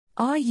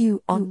Are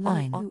you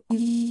online?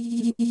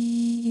 Been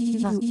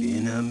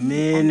a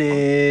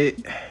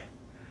minute.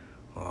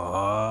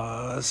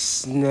 Oh,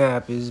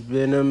 snap. It's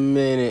been a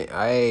minute.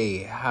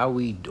 Hey, how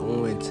we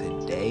doing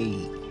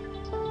today?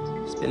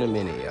 It's been a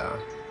minute, y'all.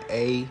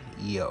 Hey,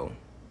 yo.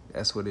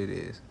 That's what it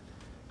is.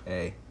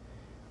 Hey.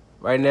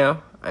 Right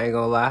now, I ain't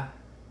gonna lie.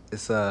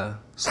 It's a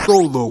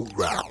solo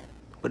round.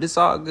 But it's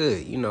all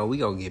good. You know, we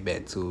gonna get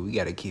back to it. We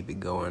gotta keep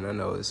it going. I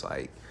know it's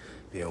like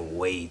been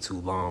way too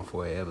long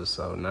for an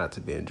episode not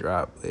to be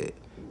dropped, but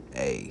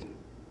hey,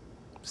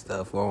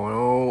 stuff going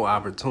on,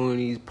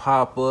 opportunities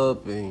pop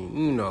up, and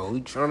you know, we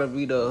trying to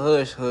be the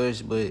hush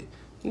hush, but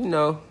you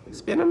know,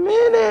 it's been a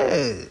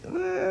minute.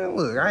 Man,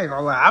 look, I ain't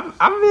gonna lie,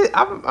 I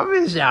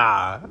miss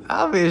y'all.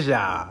 I miss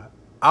y'all.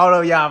 I don't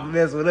know if y'all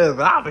mess with us,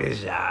 but I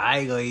miss y'all. I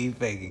ain't gonna even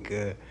fake it,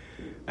 cuz.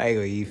 I ain't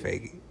gonna even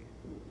fake it.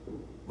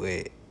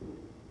 But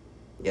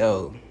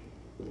yo,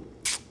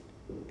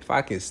 if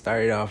I could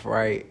start it off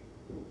right,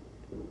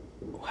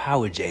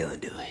 how would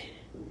Jalen do it?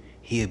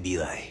 He'd be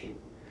like,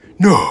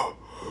 no,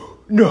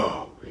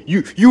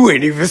 you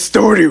ain't even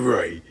started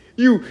right.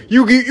 You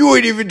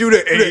ain't even do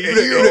the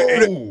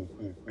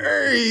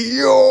hey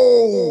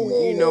yo,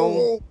 you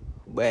know.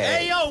 But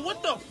hey yo,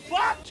 what the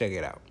fuck? Check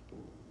it out.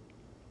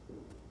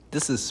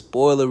 This is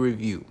spoiler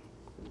review.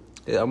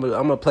 I'm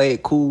gonna play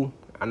it cool.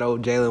 I know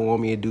Jalen want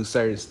me to do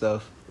certain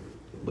stuff,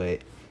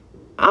 but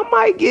I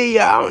might get you.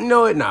 I don't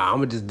know it. Nah, I'm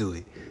gonna just do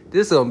it.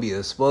 This is gonna be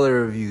a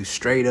spoiler review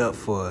straight up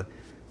for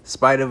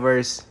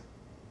Spider-Verse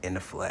and The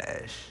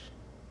Flash.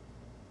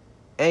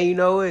 And you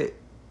know what?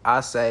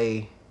 I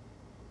say,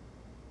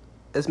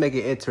 let's make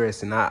it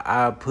interesting.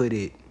 I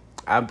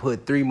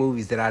put 3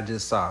 movies that I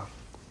just saw.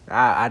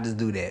 I just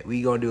do that.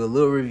 We gonna do a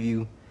little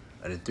review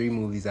of the 3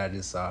 movies I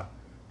just saw.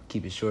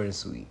 Keep it short and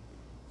sweet.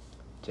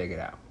 Check it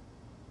out.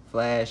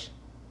 Flash,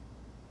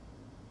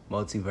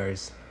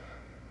 Multiverse,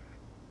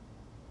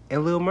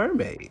 and Little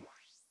Mermaid.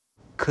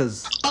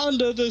 Cause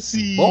Under the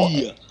sea.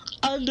 Boy,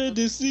 Under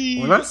the sea.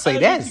 when I say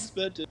that's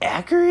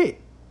accurate,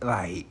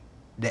 like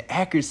the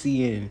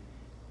accuracy in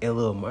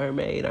Little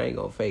Mermaid, I ain't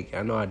gonna fake it.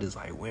 I know I just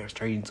like went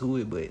straight into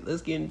it, but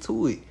let's get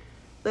into it.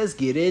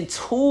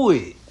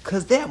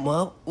 Cause that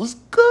mug was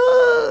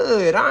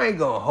good. I ain't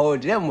gonna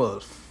hold you. That mug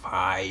was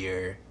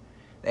fire.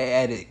 They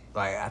added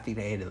I think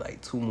they added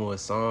 2 more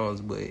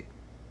songs, but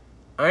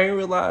I ain't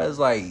realize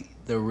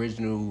the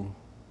original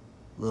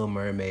Little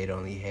Mermaid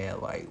only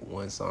had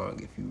 1 song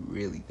if you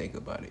really think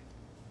about it.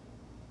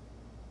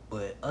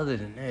 But other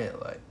than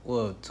that,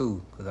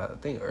 2, because I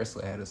think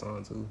Ursula had a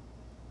song too,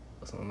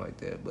 or something like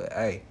that. But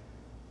hey,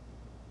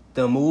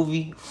 the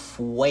movie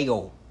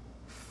Fuego,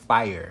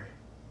 fire.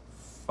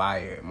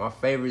 My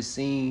favorite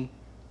scene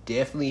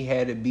definitely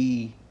had to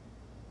be,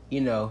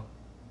 in the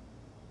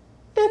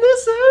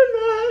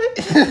sunlight.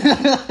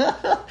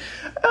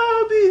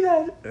 I'll be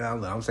that.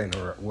 I'm saying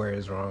the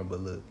words wrong, but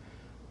look,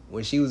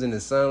 when she was in the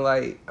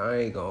sunlight, I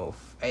ain't gonna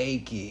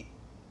fake it.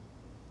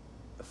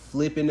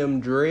 Flipping them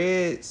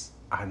dreads,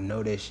 I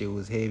know that shit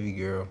was heavy,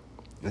 girl.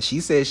 And she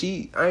said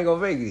I ain't gonna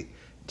fake it.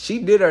 She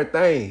did her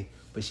thing,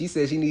 but she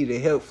said she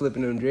needed help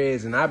flipping them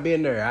dreads, and I've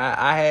been there.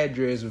 I had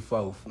dreads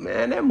before.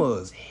 Man, that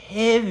was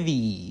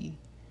heavy.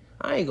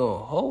 I ain't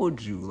gonna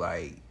hold you.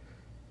 I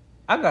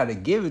gotta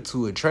give it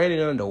to her. Training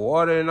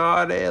underwater and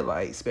all that,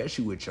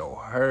 especially with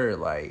your hair,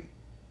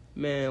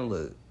 man,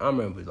 look, I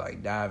remember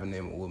diving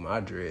in with my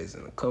dreads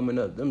and coming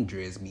up, them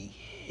dreads be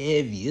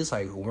heavy. It's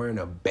like wearing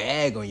a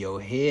bag on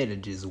your head to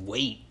just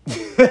weight.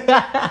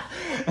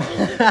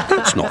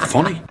 That's not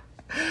funny.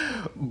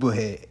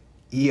 But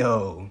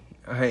yo,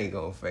 I ain't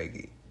gonna fake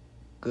it.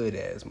 Good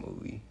ass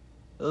movie.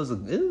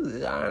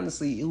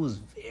 Honestly, it was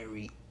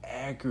very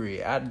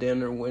accurate. I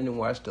dinner went and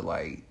watched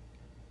the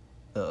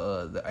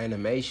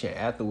animation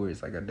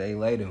afterwards, a day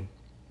later.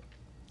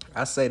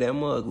 I say that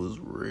mug was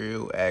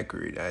real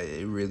accurate.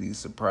 It really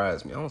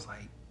surprised me. I was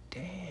like,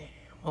 damn,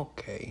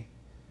 okay.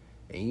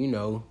 And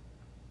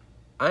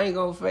I ain't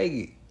gonna fake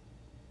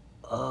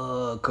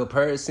it.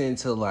 Comparison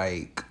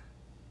to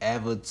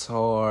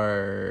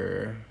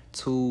Avatar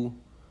 2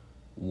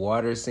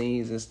 water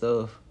scenes and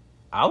stuff,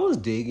 I was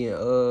digging.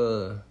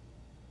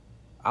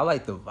 I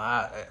like the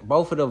vibe.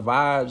 Both of the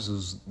vibes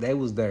was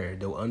there.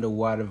 The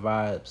underwater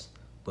vibes,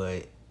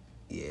 but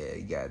yeah,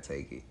 you gotta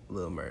take it.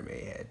 Little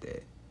Mermaid had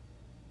that.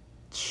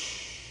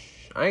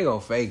 I ain't gonna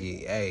fake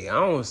it. Hey, I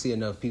don't see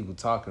enough people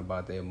talking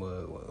about that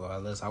mug,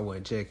 unless I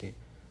wasn't checking.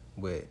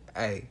 But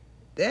hey,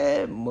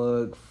 that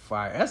mug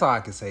fire. That's all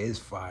I can say. It's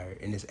fire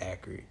and it's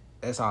accurate.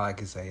 That's all I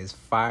can say. It's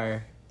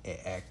fire and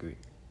accurate.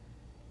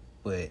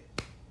 But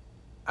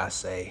I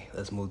say,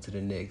 let's move to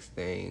the next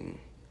thing.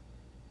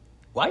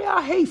 Why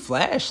y'all hate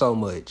Flash so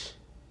much?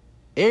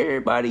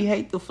 Everybody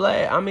hate the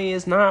Flash. I mean,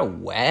 it's not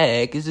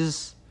whack. It's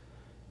just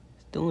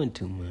doing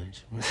too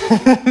much.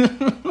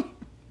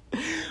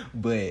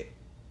 But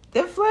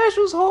that Flash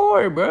was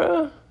hard,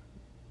 bruh.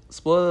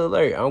 Spoiler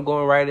alert, I'm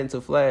going right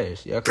into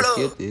Flash. Y'all can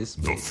skip this.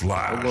 The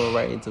Flash. I'm going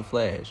right into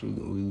Flash. We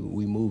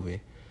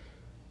moving.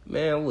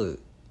 Man,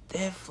 look.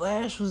 that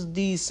Flash was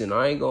decent.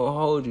 I ain't gonna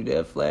hold you.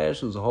 That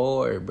Flash was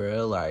hard,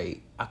 bro.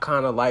 Like, I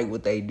kind of like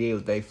what they did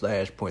with they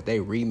Flashpoint. They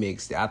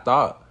remixed it.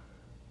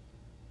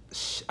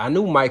 I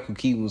knew Michael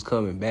Keaton was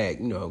coming back.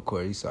 You know, of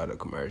course, you saw the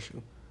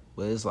commercial.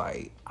 But it's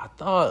like, I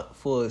thought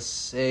for a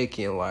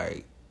second,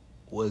 like,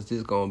 was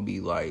this gonna be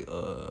like,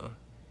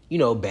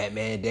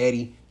 Batman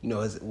Daddy? You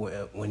know,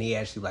 when he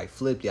actually, like,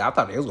 flipped it. I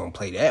thought they was gonna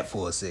play that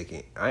for a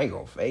second. I ain't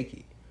gonna fake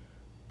it.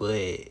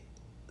 But,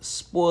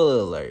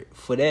 spoiler alert,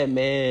 for that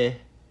man,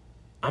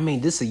 I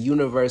mean, this is a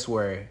universe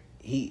where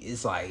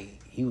it's like,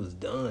 he was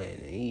done.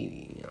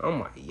 I'm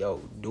like,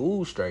 yo,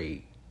 dude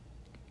straight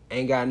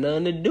ain't got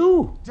nothing to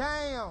do.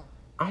 Damn.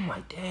 I'm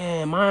like,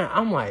 damn,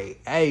 I'm like,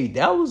 hey,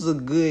 that was a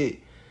good,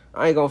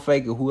 I ain't gonna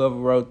fake it, whoever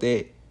wrote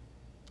that,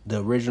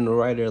 the original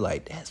writer,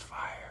 like, that's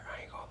fire,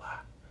 I ain't gonna lie.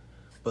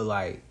 But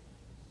like,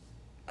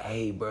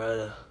 hey,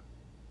 brother,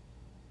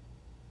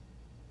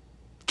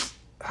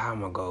 how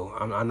am I go?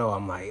 I know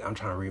I'm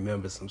trying to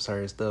remember some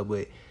certain stuff,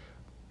 but,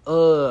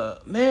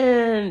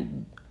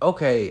 man,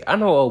 okay, I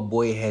know old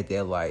boy had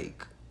that,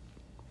 like,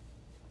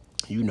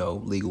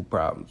 legal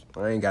problems.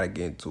 I ain't gotta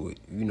get into it.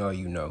 You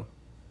know.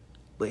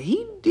 But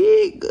he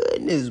did good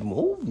in this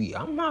movie.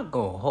 I'm not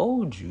gonna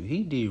hold you.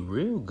 He did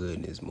real good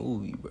in this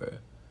movie, bro.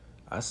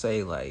 I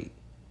say, like,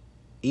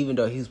 even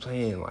though he's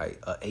playing,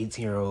 like, a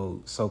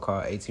 18-year-old,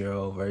 so-called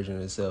 18-year-old version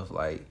of himself,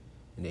 like,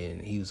 and then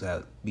he was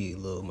have to be a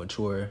little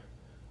mature,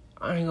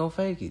 I ain't gonna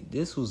fake it.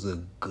 That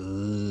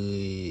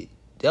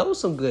was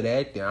some good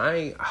acting.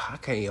 I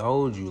can't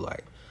hold you.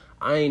 Like,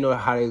 I ain't know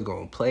how they was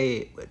gonna play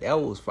it, but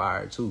that was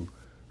fire, too.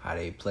 How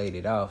they played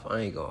it off. I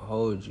ain't gonna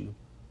hold you.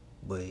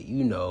 But,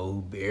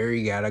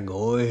 Barry gotta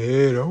go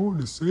ahead. I want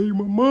to save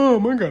my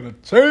mom. I gotta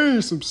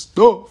change some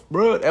stuff,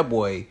 bro. That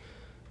boy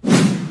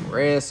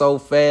ran so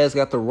fast,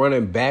 got to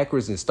running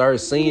backwards and started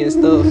seeing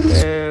stuff.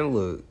 Man,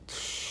 look.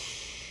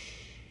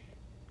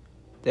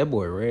 That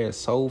boy ran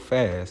so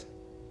fast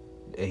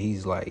that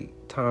he's like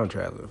time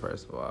traveling,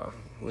 first of all.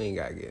 We ain't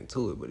gotta get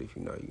into it, but if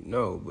you know, you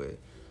know. But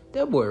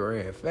that boy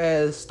ran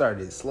fast,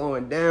 started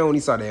slowing down when he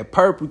saw that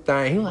purple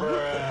thing. He was like,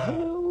 what the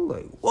hell?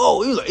 Like,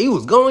 whoa, he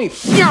was going,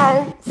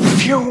 phew,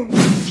 phew,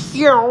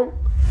 phew.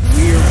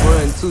 Weird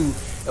run, too.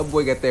 That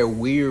boy got that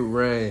weird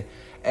run.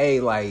 Hey,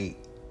 like,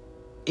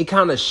 it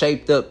kind of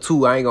shaped up,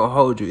 too. I ain't gonna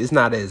hold you. It's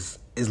not as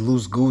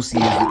loose-goosey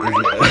as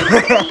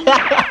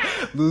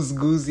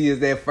loose-goosey as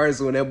that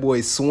first one. That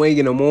boy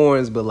swinging them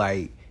arms, but,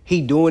 like,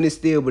 he doing it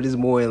still, but it's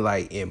more in,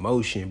 like, in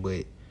motion.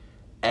 But,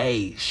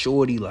 hey,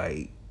 shorty,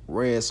 like,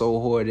 ran so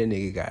hard, that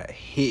nigga got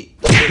hit.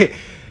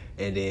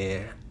 And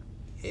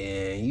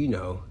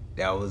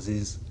that was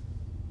his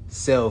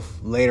self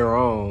later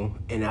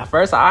on. And at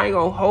first, I ain't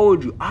gonna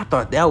hold you. I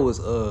thought that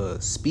was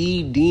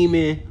Speed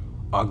Demon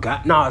or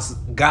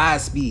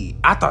Godspeed.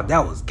 I thought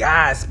that was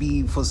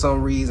Godspeed for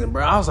some reason,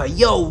 bro. I was like,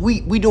 yo,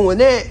 we doing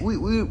that?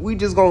 We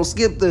just gonna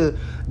skip the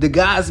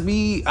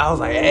Godspeed? I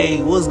was like,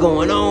 hey, what's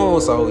going on?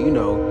 So,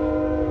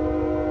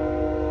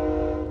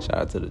 shout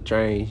out to the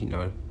trains,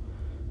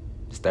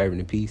 disturbing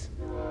the peace.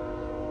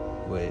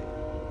 But,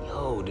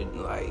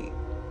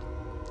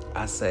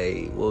 I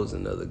say, what was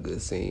another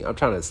good scene? I'm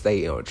trying to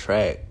stay on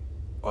track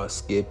or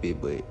skip it,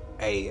 but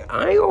hey,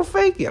 I ain't gonna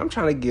fake it. I'm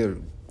trying to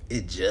give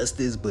it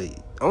justice, but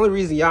the only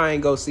reason y'all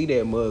ain't go see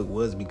that mug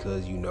was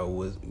because, the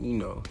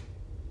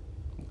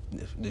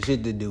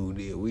shit the dude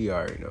did. We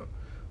already know.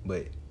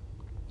 But,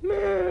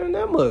 man,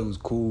 that mug was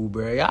cool,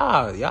 bro.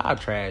 Y'all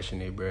trashing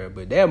it, bro.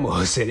 But that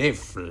mug said it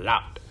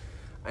flopped.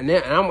 And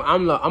then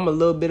I'm a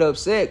little bit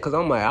upset because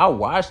I'm like, I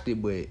watched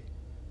it, but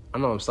I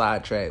know I'm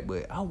sidetracked,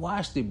 but I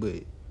watched it,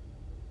 but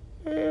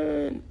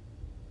man,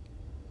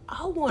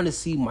 I want to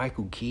see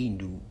Michael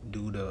Keaton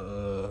do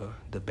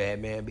the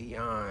Batman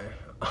Beyond.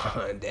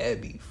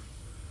 That'd be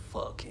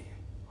fucking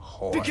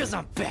hard. Because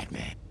I'm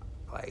Batman.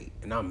 Like,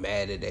 and I'm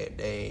mad at that.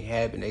 They ain't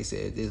happened. They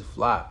said this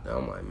flopped. And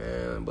I'm like,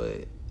 man,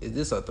 but is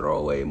this a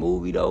throwaway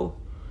movie though?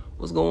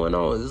 What's going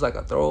on? Is this like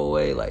a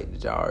throwaway? Like,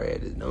 did y'all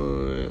already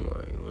done?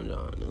 Like, what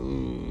y'all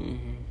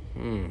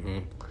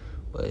doing?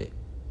 But,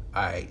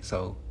 alright,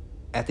 so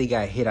after he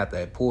got hit out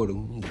that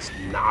portal, he just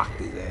knocked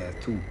his ass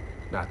too.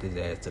 Knocked his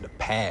ass to the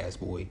past,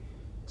 boy.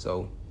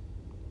 So,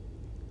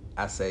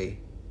 I say,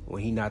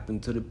 when he knocked him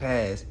to the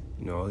past,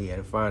 he had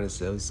to find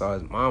himself. He saw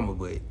his mama,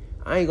 but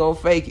I ain't gonna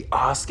fake it. Oh,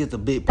 I skipped a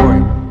big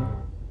part.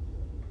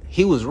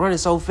 He was running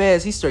so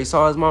fast, he straight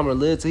saw his mama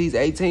live till he's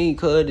 18,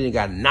 cuz, and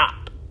got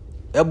knocked.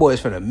 That boy's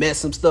finna mess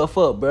some stuff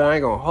up, bro. I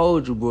ain't gonna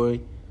hold you,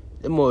 boy.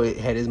 That boy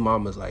had his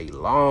mama's, like,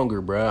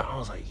 longer, bro. I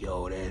was like,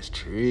 yo, that's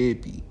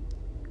trippy.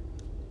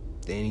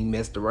 Then he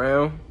messed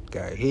around,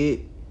 got hit.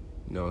 You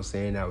know what I'm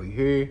saying? Now we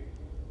here.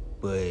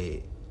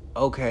 But,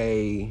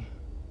 okay.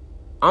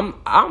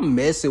 I'm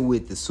messing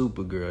with the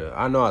Supergirl.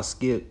 I know I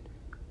skipped.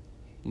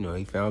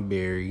 He found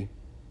Barry.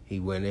 He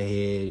went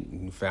ahead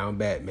and found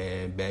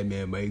Batman.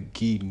 Batman Michael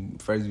Keaton.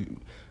 First,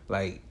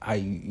 like, how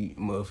you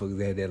motherfuckers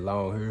had that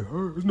long hair.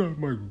 Oh, it's not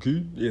Michael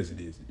Keaton. Yes, it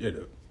is.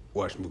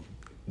 Watch the movie.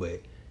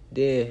 But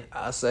then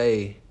I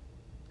say,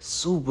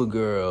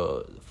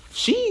 Supergirl,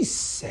 she's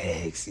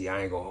sexy.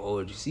 I ain't gonna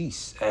hold you. She's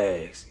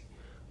sexy.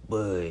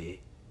 But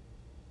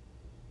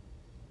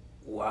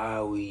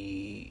why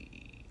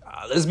we...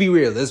 let's be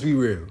real. Let's be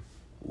real.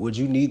 Would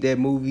you need that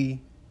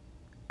movie?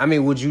 I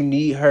mean, would you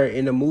need her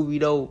in the movie,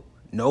 though?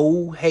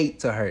 No hate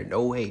to her.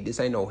 No hate. This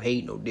ain't no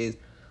hate, no this.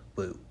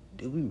 But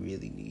do we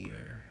really need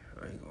her?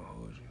 I ain't gonna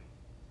hold you.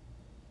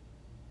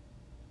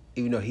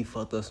 Even though he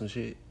fucked up some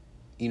shit.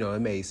 You know,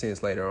 it made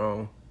sense later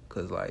on.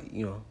 Because, like,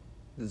 you know,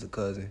 this is a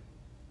cousin.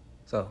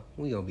 So,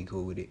 we gonna be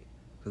cool with it.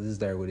 Because this is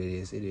there what it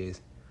is. It is.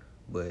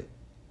 But,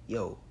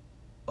 yo,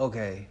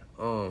 okay.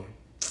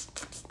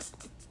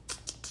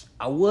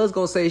 I was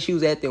gonna say she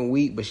was acting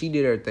weak, but she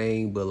did her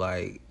thing. But,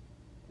 like,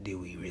 did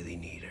we really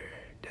need her?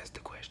 That's the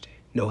question.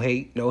 No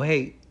hate. No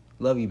hate.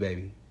 Love you,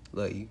 baby.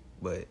 Love you.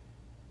 But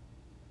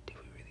did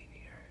we really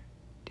need her?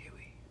 Did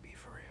we? Be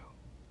for real.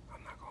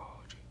 I'm not gonna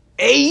hold you.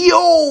 Hey,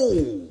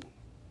 yo!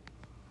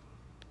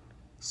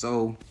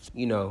 So,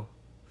 you know,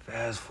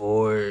 fast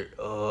forward,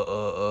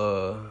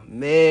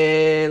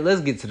 man,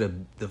 let's get to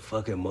the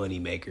fucking money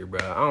maker, bro.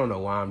 I don't know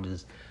why I'm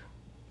just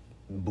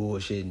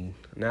bullshitting.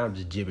 Now I'm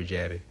just jibber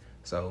jabbing.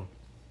 So,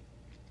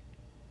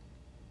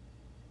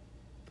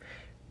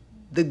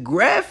 the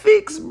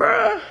graphics,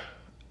 bro,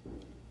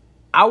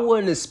 I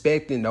wasn't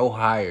expecting no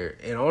higher.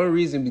 And the only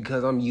reason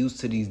because I'm used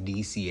to these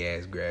DC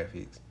ass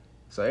graphics.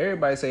 So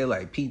everybody say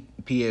like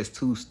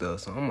PS2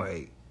 stuff. So I'm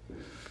like,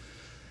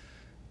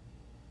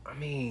 I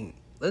mean,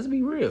 let's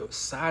be real.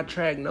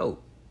 Sidetrack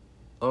note.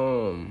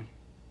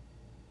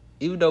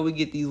 Even though we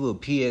get these little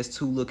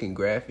PS2 looking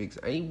graphics,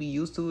 I ain't be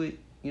used to it.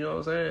 You know what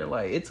I'm saying?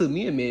 Like, it took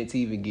me a minute to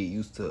even get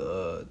used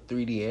to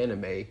 3D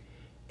anime.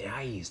 And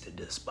I used to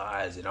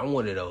despise it. I'm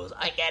one of those,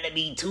 I gotta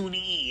be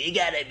 2D. It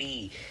gotta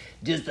be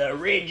just the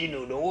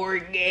original, the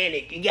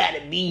organic. It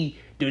gotta be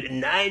the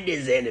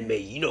 90s anime.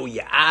 You know,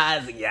 your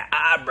eyes and your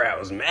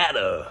eyebrows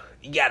matter.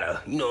 You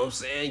gotta, you know what I'm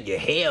saying? Your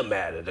hair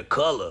matter, the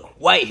color.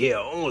 White hair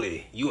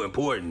only. You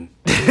important.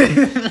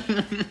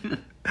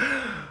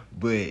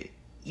 But,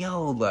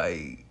 yo,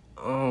 like,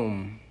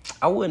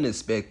 I wasn't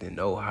expecting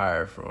no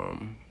higher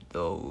from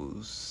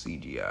those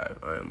CGI.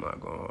 I am not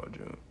gonna hold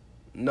you.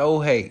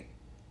 No hate.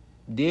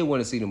 Did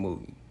want to see the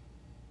movie.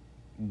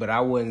 But I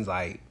wasn't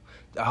like,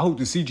 I hope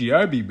the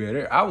CGI be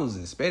better. I was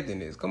expecting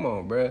this. Come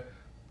on, bruh.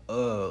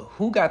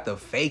 Who got the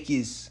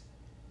fakest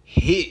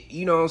hit?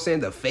 You know what I'm saying?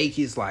 The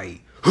fakest,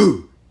 like,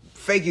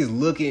 fakest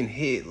looking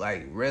hit,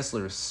 like,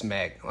 wrestler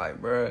smack.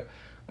 Like, bruh,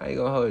 I ain't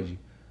gonna hold you.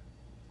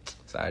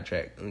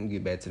 Sidetrack. Let me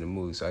get back to the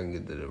movie so I can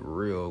get to the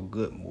real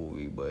good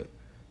movie. But,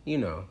 you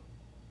know,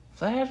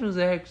 Flash was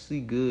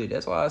actually good.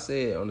 That's why I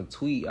said on the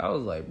tweet, I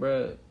was like,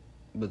 bruh,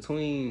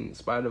 between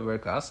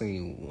Spider-Verse, I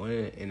seen one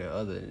and the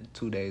other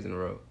 2 days in a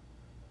row.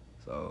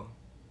 So,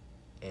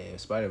 and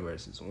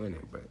Spider-Verse is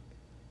winning, but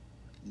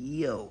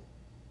yo,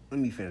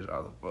 let me finish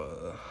off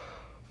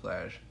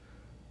Flash.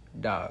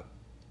 Dog,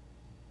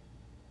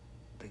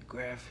 the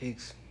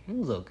graphics, it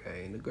was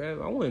okay.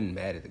 I wasn't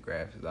mad at the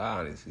graphics. I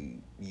honestly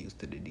used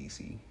to the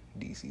DC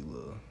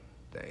little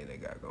thing they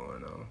got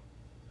going on.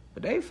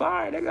 But they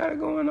fired. They got it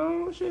going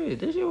on. Shit,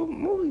 this shit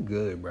movie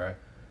good, bro.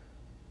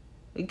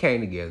 It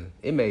came together.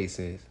 It made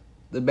sense.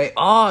 You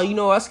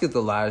know, I skipped a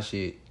lot of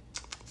shit.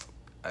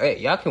 Hey,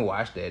 y'all can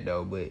watch that,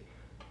 though, but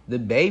the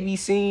baby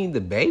scene,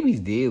 the babies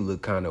did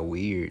look kind of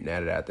weird now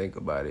that I think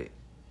about it.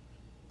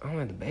 I don't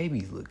know, the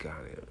babies look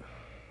kind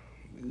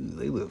of,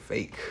 they look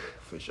fake,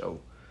 for sure.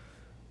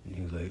 And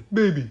he was like,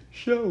 baby,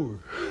 shower.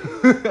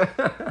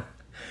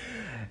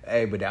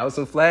 Hey, but that was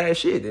some Flash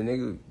shit. The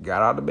nigga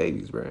got all the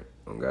babies, bro.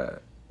 Oh, God.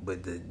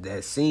 But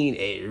that scene,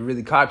 it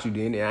really caught you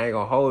then, and I ain't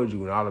gonna hold you.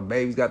 When all the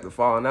babies got to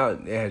falling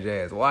out, they had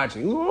your ass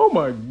watching. Oh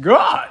my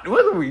God,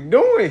 what are we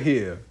doing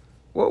here?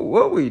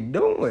 What we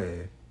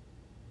doing?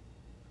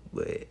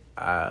 But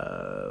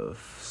I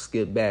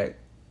skipped back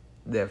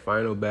that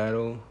final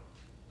battle.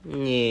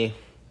 Yeah,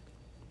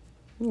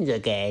 it's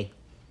okay.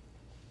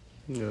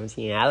 You know what I'm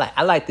saying?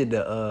 I liked it.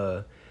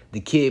 The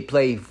kid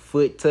play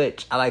foot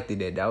touch. I liked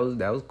it. That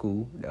was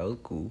cool. That was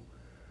cool.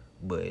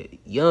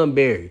 But Young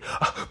Barry,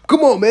 come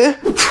on, man.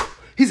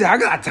 He said, I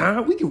got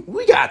time.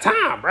 We got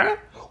time, bro.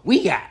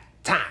 We got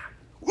time.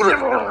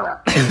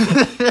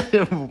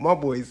 My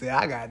boy said,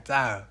 I got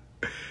time.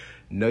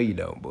 No, you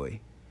don't, boy.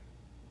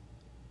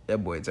 That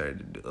boy turned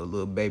into a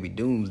little baby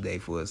doomsday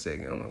for a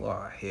second. I'm like,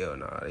 oh, hell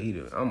no.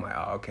 I'm like,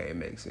 oh, okay, it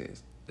makes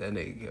sense. That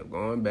nigga kept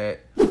going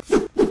back.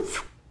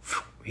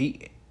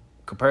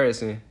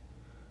 Comparison,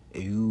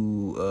 if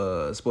you,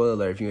 spoiler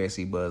alert, if you ain't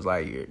see Buzz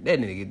Lightyear, that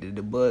nigga did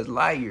the Buzz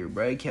Lightyear,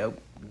 bro. He kept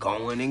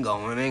going and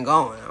going and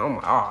going. I'm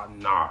like, oh,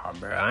 nah,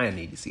 bro. I ain't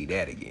need to see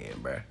that again,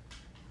 bro.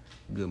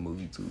 Good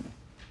movie, too.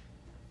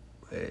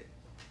 But,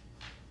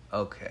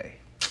 okay.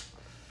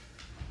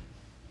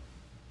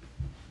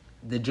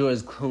 The George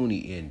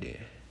Clooney ending.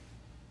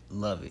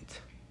 Love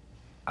it.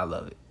 I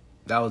love it.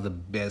 That was the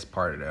best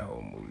part of that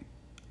whole movie.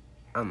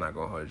 I'm not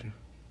gonna hold you.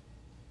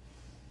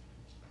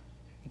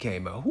 He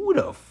came out, who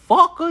the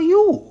fuck are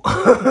you?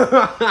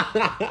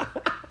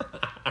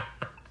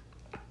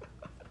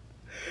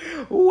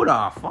 Who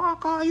the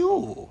fuck are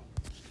you?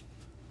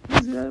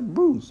 He's that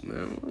Bruce,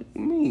 man. What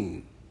you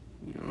mean?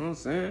 You know what I'm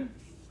saying?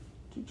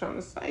 you trying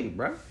to say,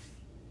 bro?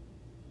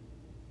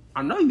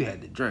 I know you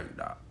had to drink,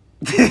 dog.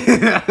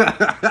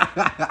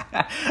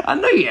 I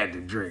know you had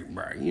to drink,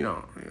 bro. You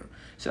know.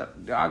 So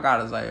I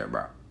gotta say it,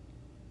 bro.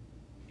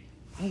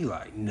 He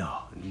like,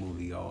 no, the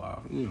movie go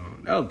off. You know,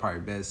 that was probably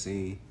the best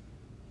scene.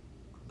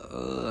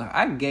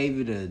 I gave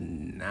it a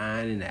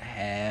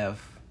 9.5.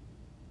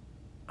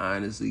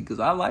 Honestly, because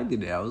I liked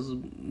it. It was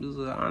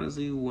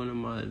honestly one of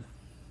my,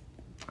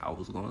 I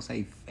was gonna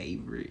say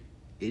favorite.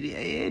 It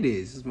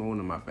is. It's one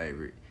of my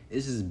favorite.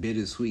 It's just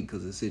bittersweet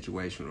because it's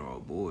situational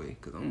old boy.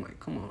 Because I'm like,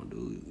 come on,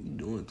 dude, you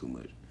doing too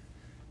much.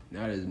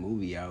 Now there's a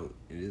movie out,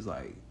 and it's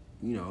like,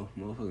 you know,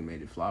 motherfucker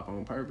made it flop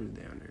on purpose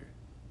down there.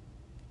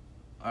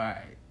 All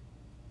right,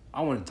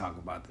 I want to talk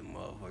about the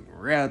motherfucking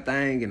real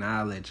thing, and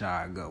I'll let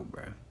y'all go,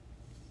 bro.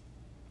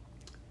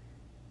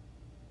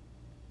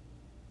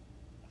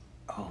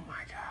 Oh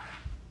my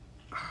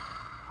god.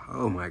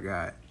 Oh my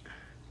god.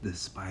 The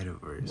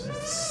Spider-Verse.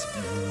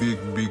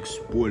 Big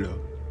spoiler.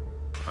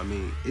 I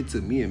mean, it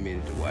took me a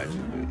minute to watch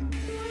it, but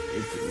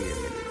it took me a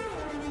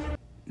minute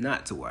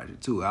not to watch it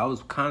too. I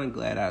was kind of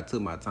glad I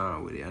took my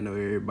time with it. I know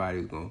everybody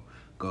was going to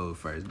go the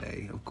first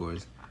day, of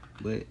course,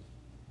 but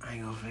I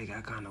ain't gonna fake,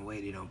 I kind of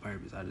waited on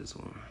purpose. I just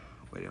want to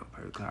wait on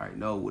purpose. I already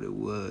know what it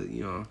was,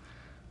 you know.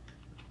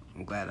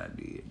 I'm glad I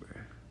did,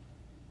 bro.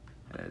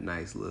 Had a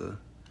nice little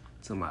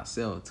to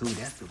myself too.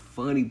 That's the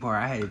funny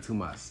part. I had it to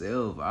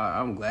myself.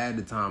 I'm glad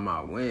the time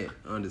I went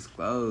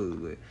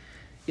undisclosed. But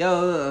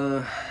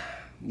yo,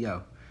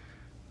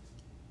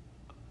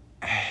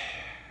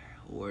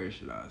 where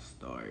should I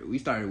start? We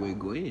started with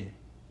Gwen.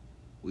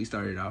 We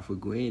started off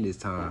with Gwen this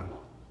time.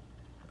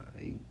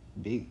 They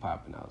big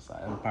popping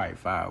outside. It was probably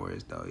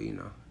fireworks though. You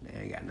know, they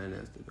ain't got nothing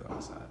else to do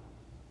outside.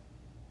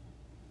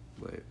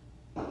 But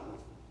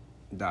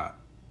Doc,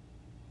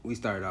 we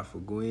started off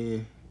with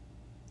Gwen.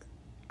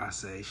 I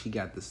say she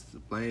got the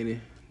planning.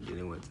 Then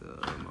it went to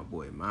my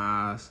boy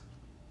Miles.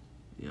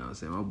 You know what I'm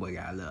saying? My boy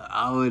got a little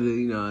older,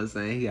 you know what I'm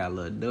saying? He got a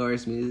little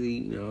endorsements,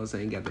 you know what I'm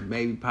saying? He got the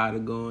baby powder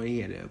going.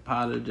 He had to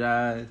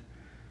apologize.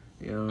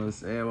 You know what I'm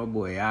saying? My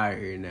boy out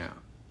here now.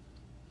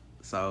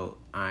 So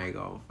I ain't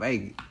gonna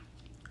fake it.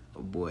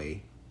 Oh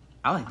boy.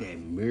 I like that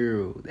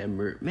mural.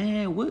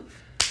 Man, what?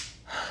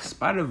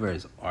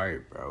 Spider-Verse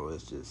art, bro,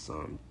 it's just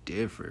something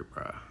different,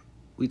 bro.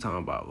 We talking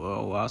about, I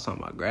was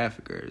talking about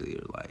graphic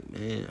earlier. Like,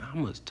 man, how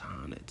much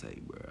time that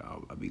take,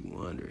 bro? I be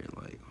wondering,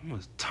 like, how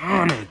much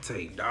time that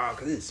take, dog?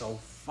 Because it's so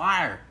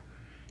fire.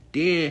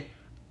 Then,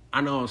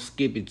 I know I'm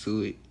skipping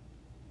to it.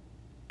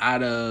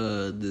 Out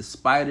of the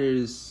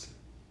spiders,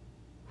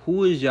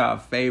 who is y'all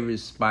favorite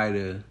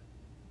spider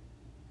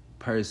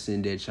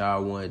person that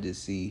y'all wanted to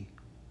see?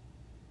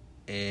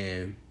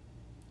 And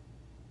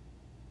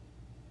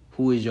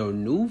who is your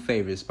new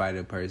favorite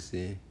spider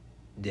person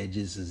that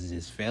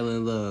just fell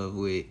in love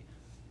with?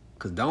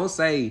 Cause don't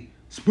say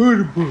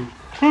Spider-Punk.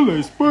 I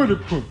like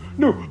Spider-Punk.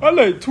 No, I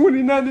like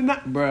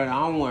 2099. Bro, I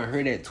don't want to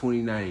hear that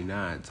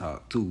 2099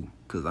 talk too.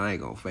 Cause I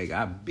ain't gonna fake.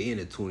 I've been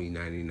to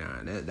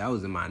 2099. That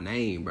was in my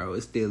name, bro.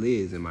 It still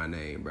is in my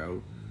name,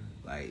 bro.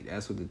 Like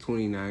that's what the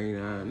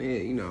 2099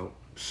 is. You know,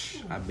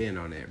 I've been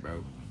on that,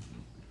 bro.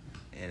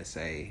 And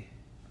say,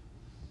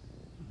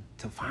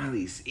 to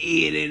finally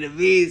see it in the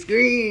big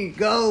screen.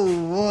 Go,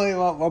 boy.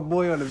 My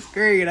boy on the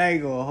screen. I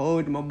ain't gonna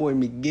hold you. My boy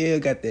Miguel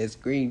got that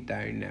screen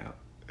turned out.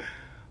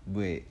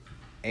 But,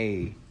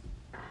 hey,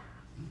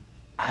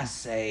 I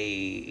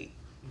say,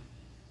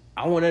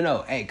 I want to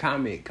know. Hey,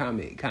 comment.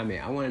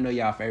 I want to know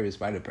y'all favorite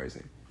spider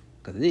person.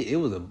 Because it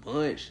was a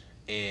bunch.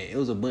 And it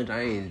was a bunch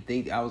I didn't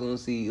think I was going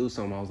to see. It was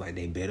something I was like,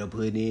 they better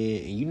put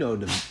in. And you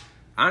know,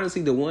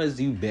 honestly, the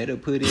ones you better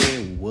put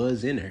in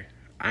was in there.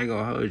 I ain't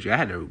gonna hold you. I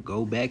had to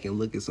go back and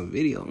look at some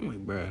video. I'm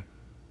like, bruh,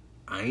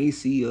 I ain't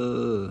see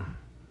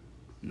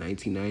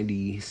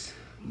 1990s,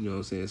 you know what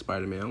I'm saying,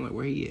 Spider-Man. I'm like,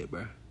 where he at,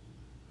 bruh?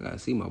 I gotta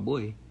see my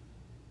boy.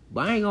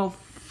 But I ain't gonna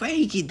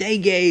fake it. They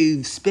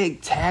gave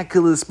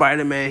Spectacular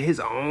Spider-Man his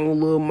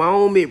own little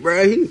moment,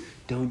 bruh.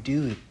 Don't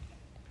do it.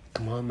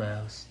 Come on,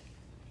 Miles.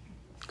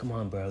 Come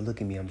on, bro. Look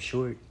at me. I'm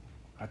short.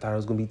 I thought I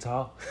was gonna be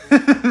tall.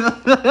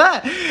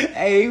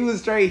 Hey, he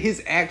was straight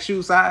his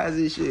actual size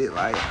and shit.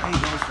 Like, I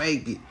ain't gonna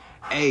fake it.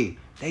 Hey,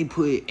 they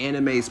put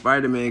anime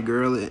Spider-Man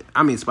girl,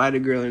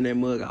 Spider-Girl in that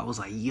mug. I was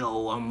like,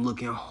 yo, I'm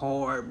looking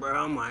hard, bro.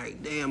 I'm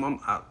like, damn, I'm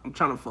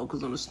trying to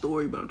focus on the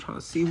story, but I'm trying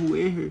to see who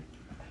in here.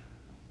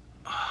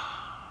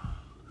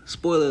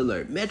 Spoiler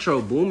alert,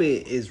 Metro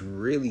Boomin is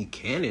really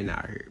canon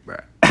out here, bro.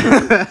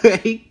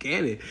 He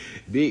canon.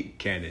 Big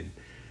canon.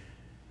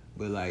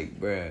 But like,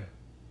 bro,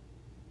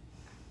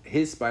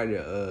 his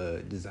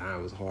spider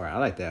design was hard. I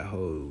like that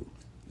whole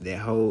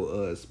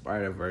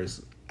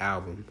Spider-Verse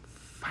album.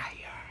 Fire.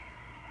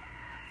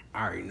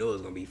 I already knew it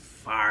was gonna be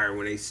fire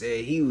when they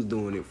said he was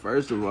doing it.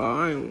 First of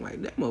all, I'm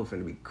like, that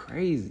motherfucker finna be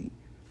crazy.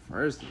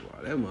 First of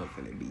all, that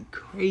motherfucker finna be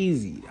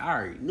crazy. I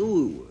already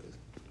knew it was.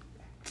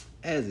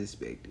 As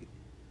expected.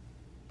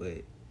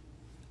 But,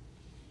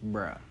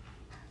 bruh,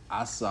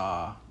 I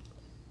saw.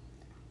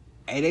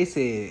 Hey, they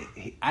said,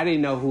 I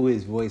didn't know who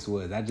his voice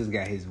was. I just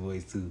got his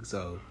voice too.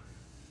 So,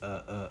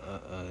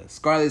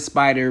 Scarlet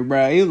Spider,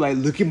 bro. He was like,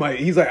 look at my.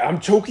 He's like, I'm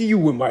choking you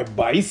with my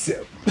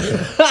bicep.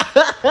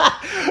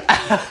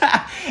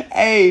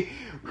 Hey,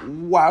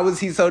 why was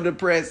he so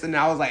depressed? And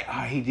I was like,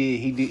 oh,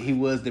 he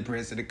was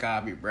depressed in the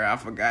comic, bro. I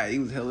forgot he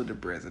was hella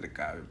depressed in the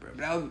comic, bro.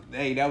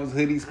 That was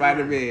Hoodie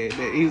Spider-Man.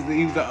 He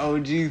was the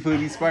OG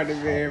Hoodie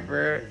Spider-Man,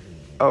 bro.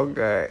 Oh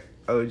god,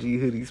 OG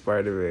Hoodie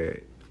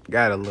Spider-Man.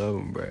 Gotta love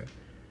him, bro.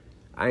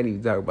 I ain't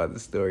even talking about the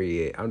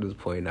story yet. I'm just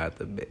pointing out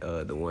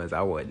the ones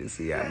I wanted to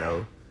see. I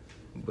know,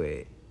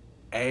 but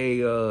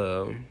hey,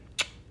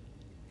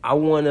 I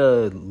want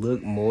to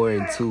look more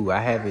into. I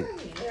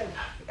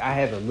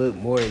haven't looked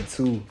more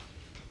into.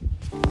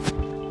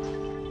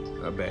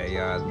 My bad,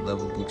 y'all.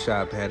 Lovable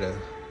Chop had to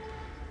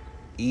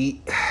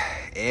eat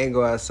and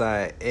go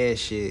outside and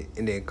shit,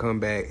 and then come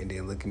back and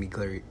then look at me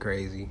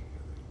crazy.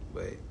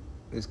 But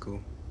it's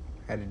cool.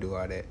 Had to do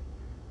all that.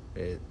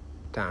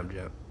 Time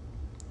jump.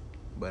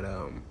 But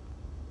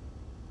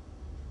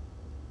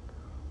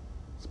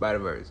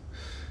Spider-Verse.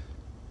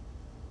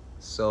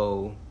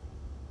 So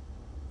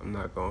I'm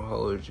not gonna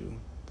hold you.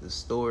 The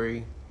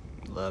story,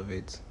 love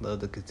it. Love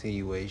the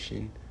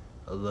continuation.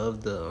 I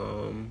love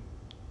the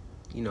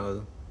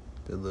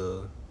the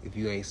little, if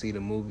you ain't see the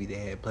movie they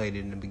had played it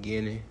in the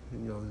beginning,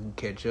 you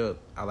catch up.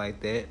 I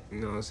like that. You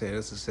know what I'm saying?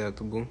 It's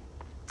acceptable.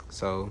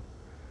 So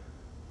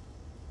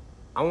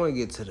I want to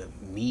get to the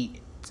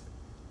meat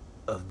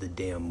of the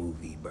damn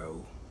movie,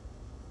 bro.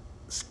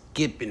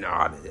 Skipping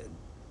all the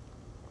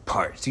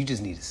parts. You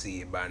just need to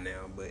see it by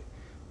now. But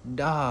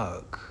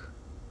dog,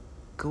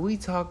 could we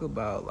talk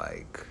about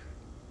like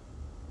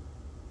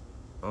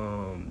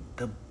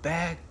the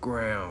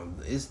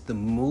background? It's the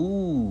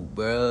mood,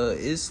 bro.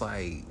 It's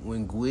like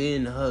when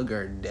Gwen hug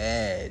her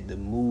dad, the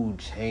mood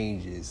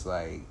changes.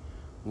 Like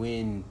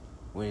when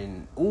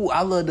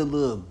I love the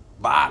little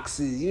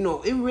boxes.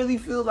 It really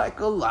feels like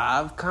a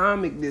live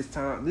comic this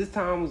time. This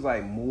time was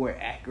like more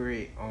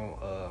accurate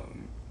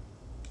on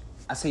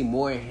I say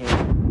more enhanced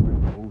for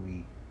the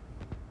movie.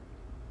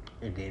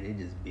 And then it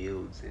just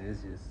builds and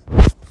it's just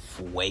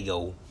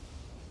fuego.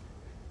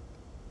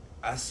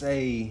 I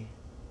say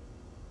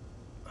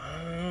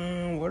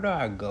where do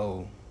I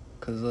go?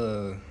 Cause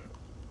I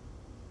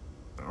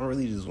don't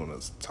really just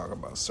want to talk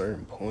about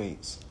certain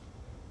points.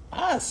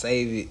 I'll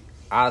save it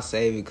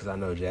because I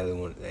know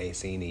Jalen ain't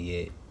seen it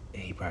yet.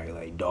 And he probably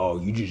like,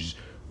 dog, you just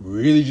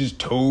really just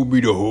told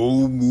me the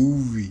whole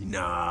movie.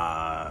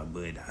 Nah,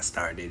 but I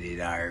started it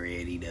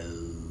already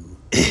though.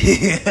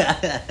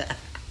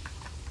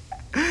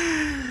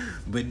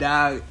 But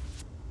dog,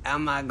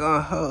 I'm not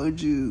gonna hold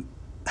you.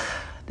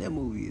 That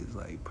movie is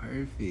like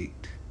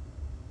perfect.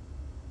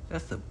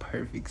 That's the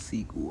perfect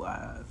sequel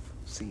I've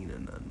seen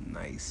in a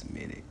nice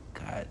minute.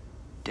 God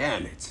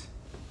damn it.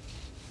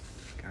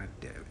 God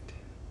damn it.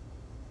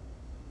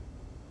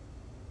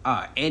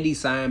 Andy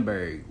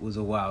Samberg was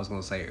what I was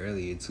gonna say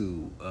earlier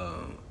too.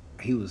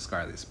 He was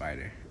Scarlet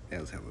Spider.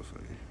 That was hella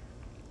funny.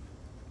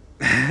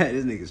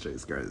 This nigga straight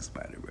Scarlet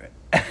Spider, bro.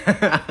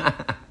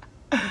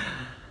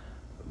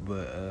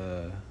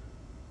 But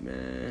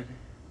man,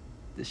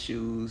 the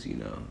shoes,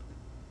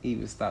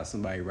 even stop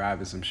somebody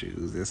robbing some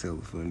shoes. That's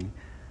hella funny.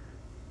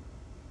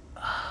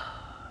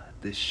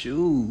 The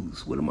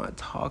shoes. What am I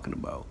talking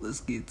about? Let's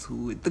get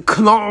to it. The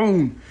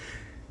clone.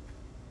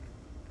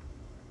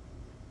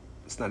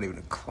 It's not even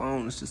a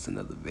clone. It's just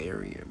another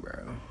variant,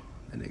 bro.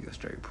 That nigga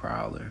straight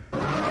Prowler.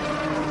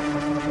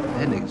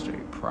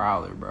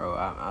 Bro.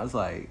 I was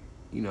like,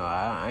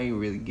 I ain't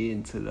really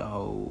getting to the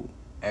whole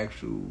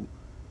actual,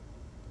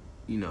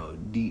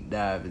 deep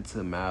dive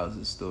into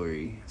Miles'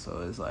 story.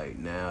 So it's like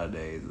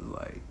nowadays, it's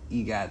like,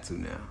 you got to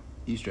now.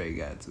 You straight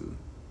got to.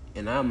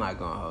 And I'm not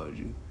gonna hold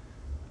you.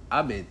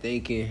 I've been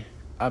thinking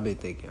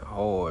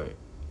hard.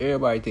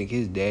 Everybody think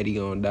his daddy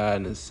gonna die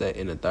in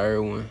the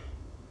third one.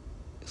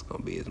 It's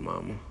gonna be his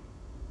mama.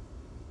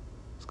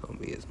 It's gonna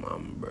be his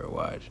mama, bro.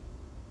 Watch.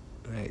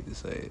 I hate to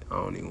say it. I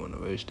don't even want to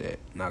wish that.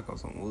 Knock on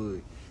some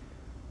wood.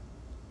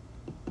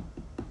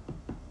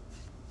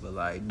 But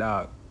like,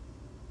 doc,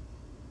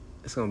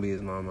 it's gonna be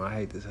his mama. I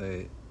hate to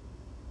say it.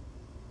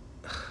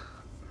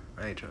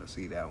 I ain't trying to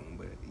see that one,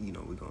 but we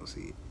gonna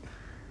see it.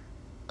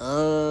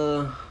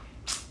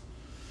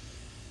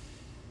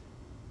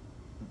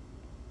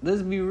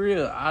 Let's be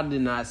real. I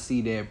did not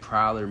see that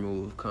Prowler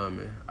move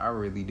coming. I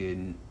really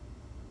didn't.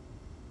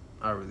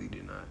 I really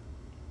did not.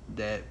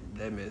 That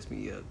messed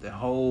me up. The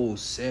whole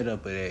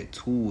setup of that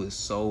tool was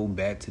so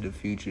Back to the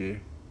Future.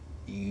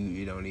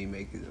 It don't even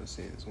make no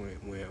sense.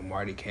 When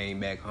Marty came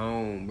back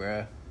home,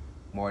 bruh,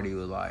 Marty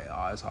was like,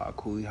 oh, it's all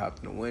cool. He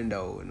hopped in the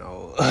window and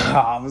all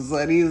of a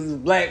sudden he was a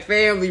black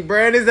family,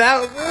 bruh, in his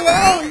house.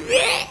 Oh,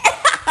 yeah.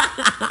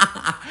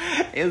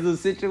 It was a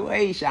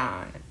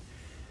situation.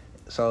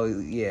 So,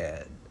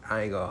 yeah,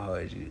 I ain't gonna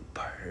hold you.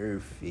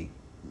 Perfect,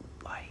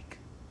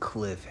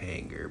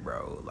 cliffhanger,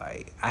 bro.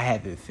 Like, I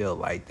haven't felt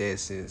like that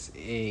since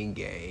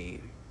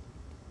Endgame.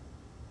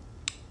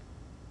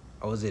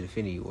 Or was it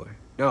Infinity War?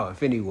 No,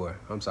 Infinity War.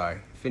 I'm sorry.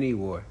 Infinity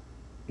War.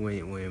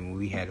 When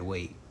we had to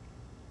wait.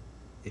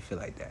 It felt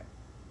like that.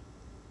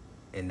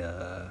 And,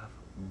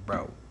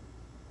 bro,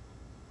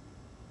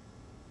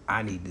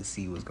 I need to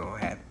see what's gonna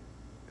happen.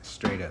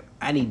 Straight up.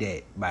 I need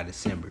that by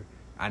December.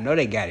 I know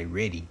they got it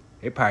ready.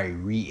 They probably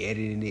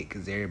re-editing it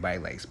because everybody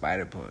like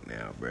Spider-Punk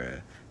now,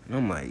 bruh. And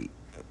I'm like,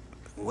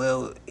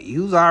 well, he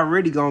was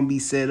already gonna be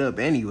set up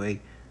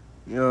anyway.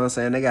 You know what I'm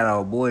saying? They got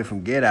our boy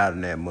from Get Out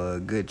in that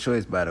mug. Good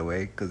choice, by the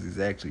way, because he's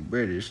actually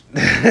British.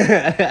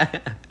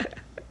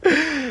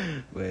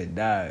 But,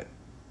 dog,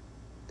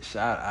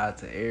 shout out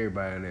to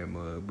everybody in that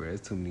mug, bro.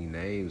 There's too many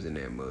names in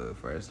that mug,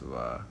 first of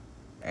all.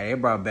 And they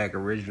brought back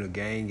Original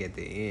Gang at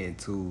the end,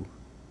 too.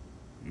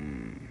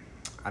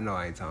 I know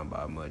I ain't talking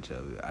about much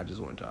of it. I just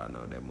want y'all to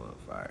know that mug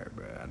fire,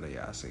 bro. I know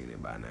y'all seen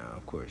it by now.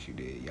 Of course you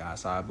did. Y'all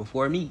saw it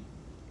before me.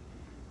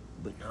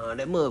 But, nah,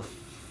 that mug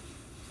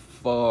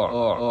fire.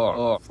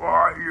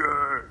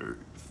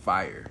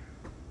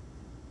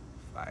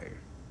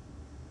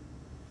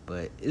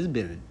 But it's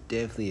been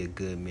definitely a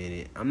good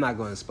minute. I'm not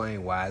going to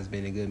explain why it's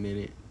been a good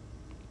minute,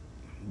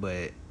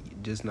 but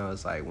just know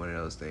it's like one of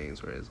those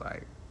things where it's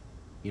like,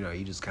 you know,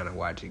 you just kind of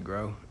watch it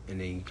grow and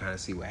then you kind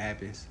of see what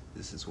happens.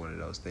 This is one of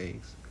those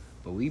things.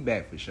 But we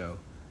back for sure.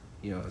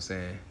 You know what I'm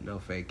saying? No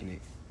faking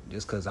it.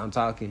 Just because I'm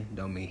talking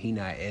don't mean he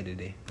not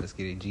editing. Let's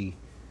get it G.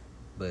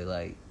 But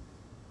like,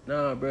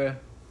 nah, bruh.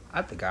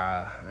 I think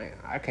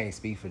I can't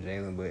speak for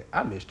Jalen, but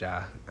I missed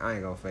y'all. I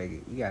ain't gonna fake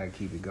it. We gotta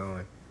keep it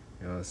going.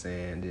 You know what I'm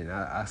saying? Then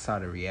I saw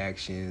the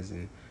reactions,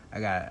 and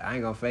I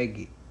ain't gonna fake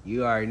it.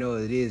 You already know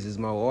what it is. It's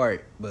more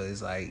art, but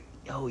it's like,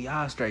 yo,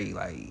 y'all straight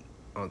like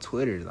on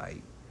Twitter.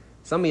 Like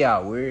some of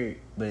y'all weird,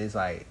 but it's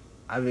like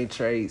I've been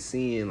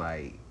seeing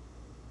like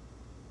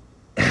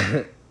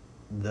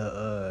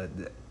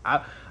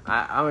I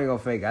ain't gonna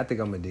fake it. I think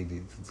I'm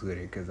addicted to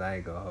Twitter because I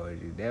ain't gonna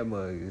hold you. That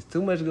mug is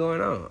too much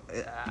going on.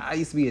 I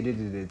used to be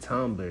addicted to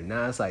Tumblr.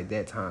 Now it's like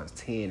that times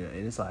 10.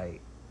 And it's like,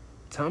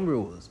 Tumblr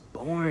was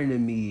boring to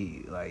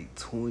me like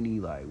 20,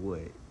 like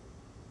what?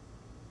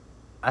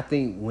 I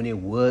think when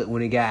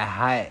it got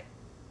hot,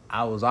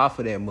 I was off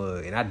of that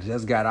mug. And I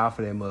just got off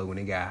of that mug when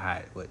it got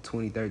hot. What,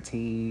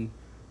 2013?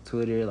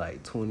 Twitter,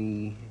 like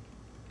 20,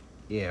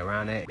 yeah,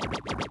 around that.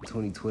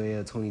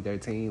 2012,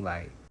 2013,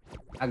 like,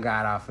 I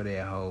got off of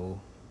that whole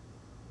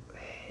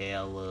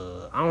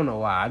hella. I don't know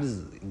why. I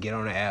just get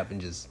on the app and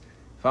just,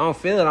 if I don't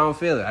feel it, I don't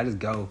feel it. I just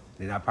go.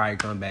 Then I probably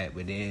come back.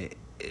 But then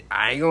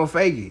I ain't gonna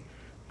fake it.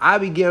 I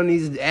be getting on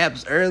these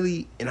apps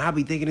early and I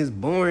be thinking it's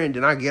boring.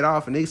 Then I get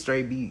off and they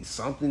straight be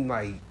something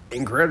like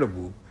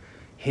incredible.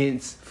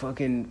 Hence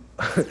fucking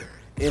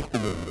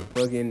Instagram,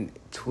 fucking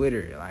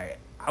Twitter. Like,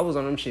 I was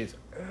on them shits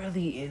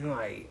early and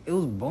like it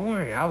was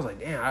boring. I was like,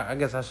 damn, I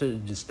guess I should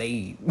have just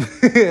stayed.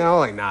 I was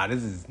like, nah,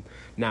 this is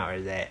not where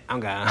it's at. I'm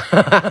gone.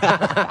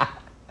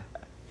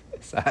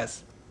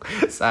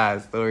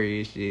 side story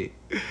and shit.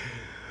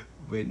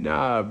 But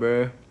nah,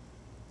 bruh.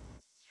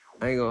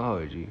 I ain't gonna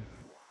hold you.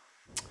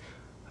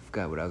 I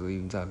forgot what I was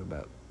even talking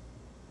about.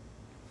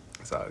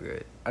 It's all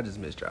good. I just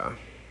missed y'all.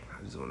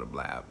 I just want to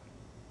blab.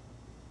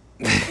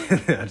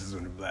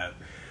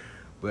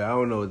 But I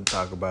don't know what to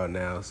talk about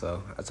now,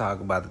 so I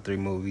talk about the 3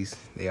 movies.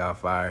 They all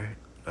fire.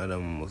 None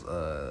of them was,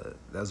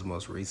 that's the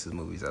most recent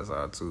movies I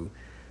saw too.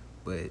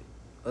 But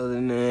other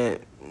than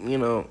that, you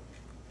know,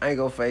 I ain't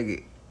gonna fake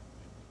it.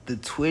 The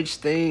Twitch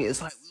thing,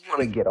 it's like we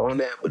want to get on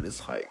that, but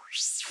it's like,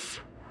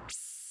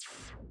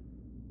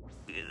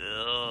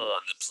 the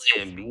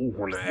Plan B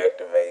finna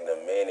activate in a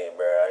minute,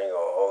 bro. I ain't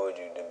gonna hold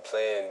you. The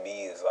Plan B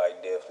is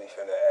like definitely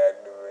finna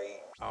activate.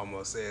 I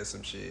almost said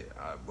some shit,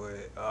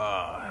 but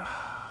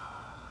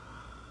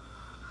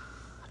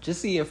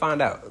just see and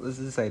find out. Let's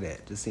just say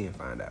that. Just see and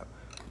find out.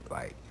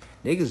 Like,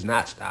 niggas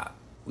not stop.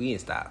 We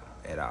ain't stop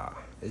at all.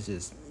 It's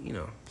just, you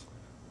know,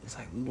 it's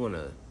like we want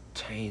to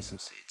change some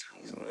shit.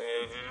 I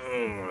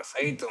don't want to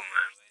say too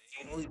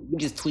much. We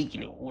just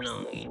tweaking it, you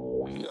know. I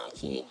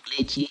can't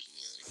glitch it.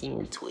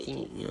 We're tweaking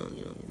it, you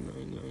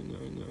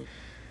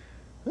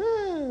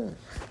know.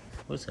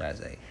 What should I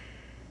say?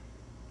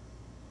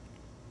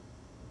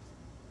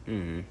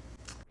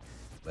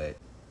 But,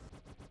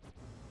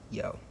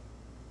 yo,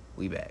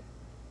 we back.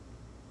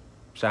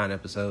 Shine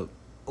episode.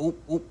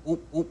 Oop.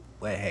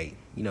 But hey,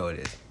 you know what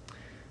it is.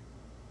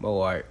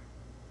 Moart.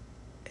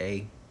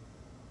 A.Y.O.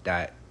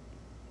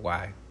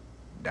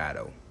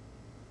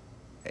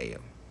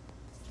 AM.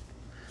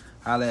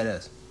 Holla at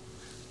us.